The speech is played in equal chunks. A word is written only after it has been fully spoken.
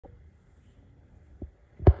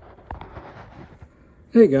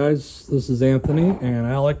Hey guys, this is Anthony and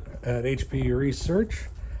Alec at HP Research,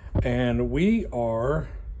 and we are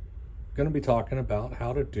going to be talking about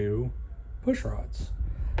how to do push rods.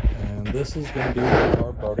 And this is going to be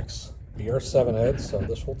our Bowdix BR7 head, so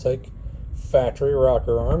this will take factory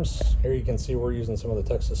rocker arms. Here you can see we're using some of the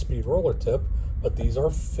Texas Speed roller tip, but these are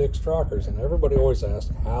fixed rockers, and everybody always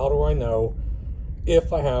asks, how do I know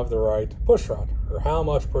if I have the right push rod, or how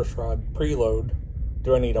much push rod preload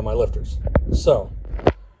do I need on my lifters? So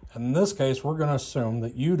in this case, we're going to assume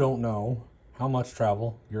that you don't know how much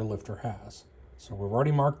travel your lifter has. So we've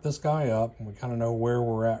already marked this guy up, and we kind of know where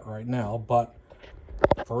we're at right now. But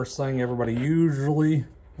first thing everybody usually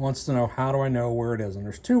wants to know, how do I know where it is? And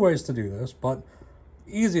there's two ways to do this, but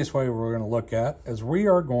the easiest way we're going to look at is we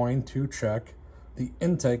are going to check the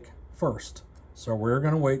intake first. So we're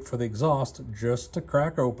going to wait for the exhaust just to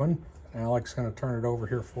crack open. Alec's going to turn it over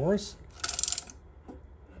here for us.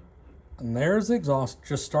 And there's the exhaust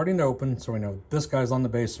just starting to open, so we know this guy's on the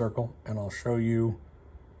base circle, and I'll show you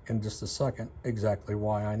in just a second exactly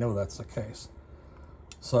why I know that's the case.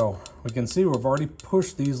 So we can see we've already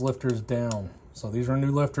pushed these lifters down. So these are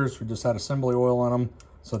new lifters, we just had assembly oil on them,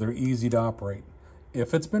 so they're easy to operate.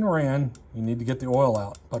 If it's been ran, you need to get the oil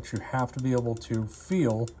out, but you have to be able to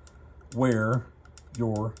feel where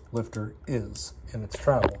your lifter is in its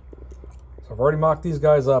travel. So I've already mocked these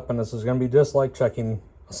guys up, and this is going to be just like checking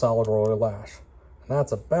a solid roller lash, and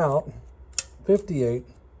that's about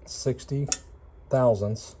 58/60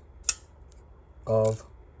 thousandths of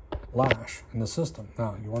lash in the system.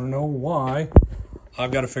 Now you want to know why?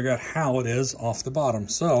 I've got to figure out how it is off the bottom.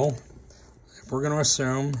 So if we're going to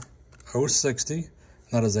assume 0.60,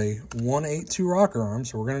 that is a 182 rocker arm,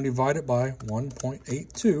 so we're going to divide it by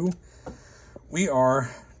 1.82. We are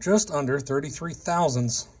just under 33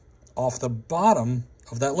 thousandths off the bottom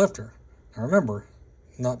of that lifter. Now remember,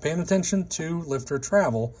 not paying attention to lifter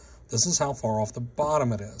travel, this is how far off the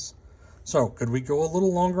bottom it is. So could we go a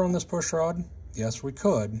little longer on this push rod? Yes, we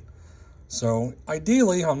could. So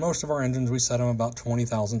ideally, on most of our engines, we set them about 20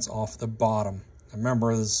 thousandths off the bottom.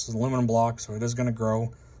 Remember, this is aluminum block, so it is going to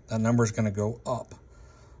grow. That number is going to go up.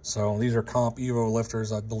 So these are comp Evo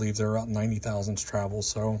lifters. I believe they're about 90 thousandths travel,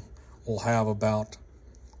 so we'll have about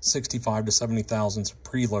 65 to 70 thousandths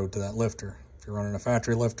preload to that lifter. If you're running a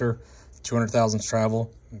factory lifter, 200 thousandths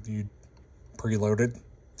travel, you preloaded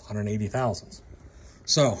 180 thousandths.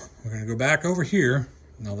 So we're going to go back over here.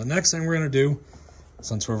 Now the next thing we're going to do,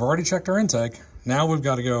 since we've already checked our intake, now we've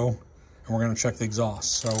got to go and we're going to check the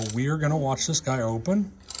exhaust. So we are going to watch this guy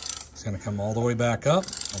open. It's going to come all the way back up.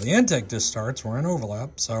 Now the intake just starts, we're in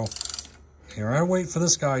overlap. So you're going to wait for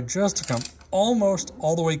this guy just to come almost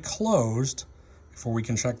all the way closed before we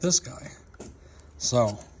can check this guy.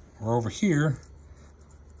 So we're over here.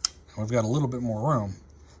 We've got a little bit more room.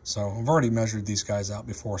 So I've already measured these guys out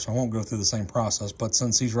before, so I won't go through the same process. But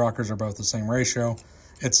since these rockers are both the same ratio,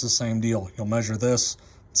 it's the same deal. You'll measure this,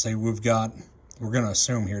 say we're going to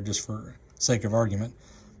assume here just for sake of argument,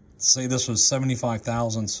 say this was 75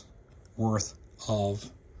 thousandths worth of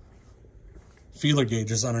feeler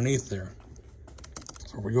gauges underneath there.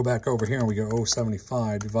 So we go back over here and we go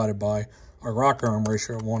 0.75 divided by our rocker arm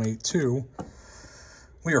ratio of 182.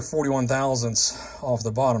 We are 41 thousandths off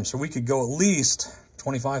the bottom, so we could go at least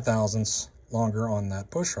 25 thousandths longer on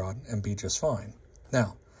that push rod and be just fine.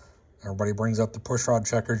 Now, everybody brings up the push rod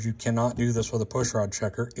checkers. You cannot do this with a push rod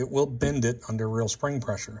checker. It will bend it under real spring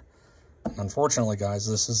pressure. Unfortunately, guys,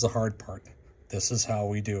 this is the hard part. This is how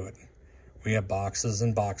we do it. We have boxes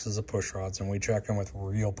and boxes of push rods, and we check them with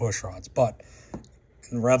real push rods. But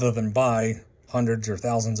rather than buy hundreds or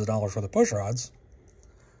thousands of dollars worth of push rods,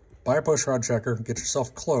 buy a push rod checker, get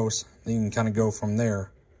yourself close, then you can kind of go from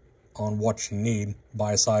there on what you need.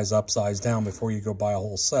 Buy a size up, size down before you go buy a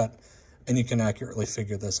whole set, and you can accurately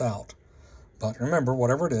figure this out. But remember,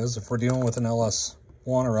 whatever it is, if we're dealing with an LS1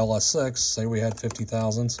 or LS6, say we had 50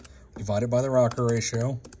 thousandths, divide it by the rocker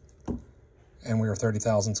ratio, and we were 30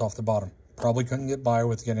 thousandths off the bottom. Probably couldn't get by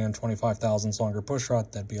with getting a 25 thousandths longer push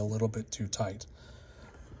rod. That'd be a little bit too tight.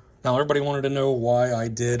 Now, everybody wanted to know why I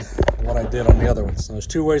did what I did on the other one. So there's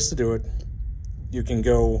two ways to do it. You can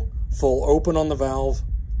go full open on the valve,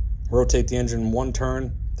 rotate the engine one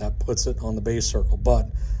turn, that puts it on the base circle.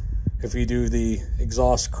 But if you do the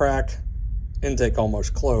exhaust crack, intake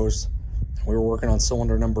almost closed, and we were working on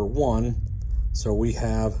cylinder number 1, so we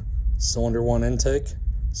have cylinder 1 intake,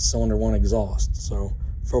 cylinder 1 exhaust. So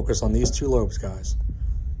focus on these two lobes, guys.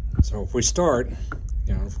 So if we start,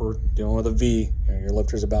 you know, if we're dealing with a V, you know, your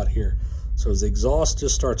lifter's about here. So as the exhaust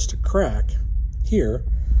just starts to crack here,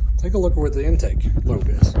 take a look at where the intake lobe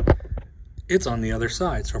is. It's on the other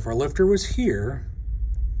side. So if our lifter was here,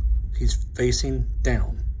 he's facing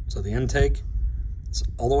down. So the intake is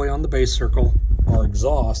all the way on the base circle. Our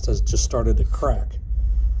exhaust has just started to crack.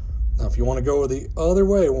 Now, if you want to go the other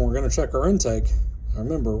way when we're going to check our intake,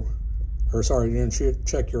 remember, or sorry, you're going to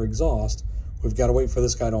check your exhaust, we've got to wait for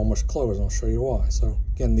this guy to almost close. I'll show you why. So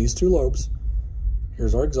again, these two lobes,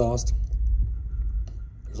 here's our exhaust.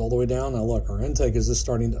 Goes all the way down. Now look, our intake is just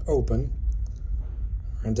starting to open.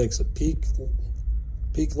 Our intake's at peak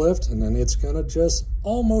lift, and then it's going to just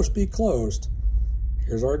almost be closed.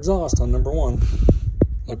 Here's our exhaust on number one.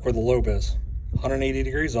 Look where the lobe is, 180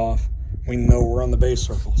 degrees off. We know we're on the base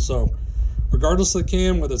circle. So regardless of the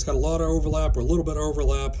cam, whether it's got a lot of overlap or a little bit of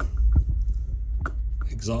overlap,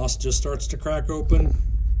 exhaust just starts to crack open.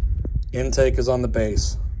 Intake is on the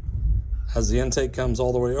base. As the intake comes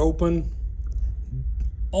all the way open,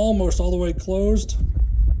 almost all the way closed,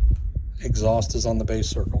 exhaust is on the base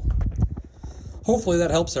circle. Hopefully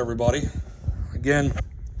that helps everybody. Again,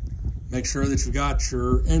 make sure that you've got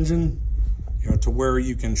your engine, to where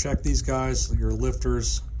you can check these guys. Your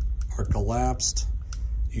lifters are collapsed.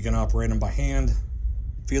 You can operate them by hand,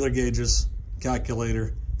 feeler gauges,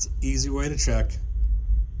 calculator. It's an easy way to check,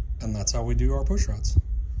 and that's how we do our push rods.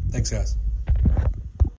 Thanks, guys.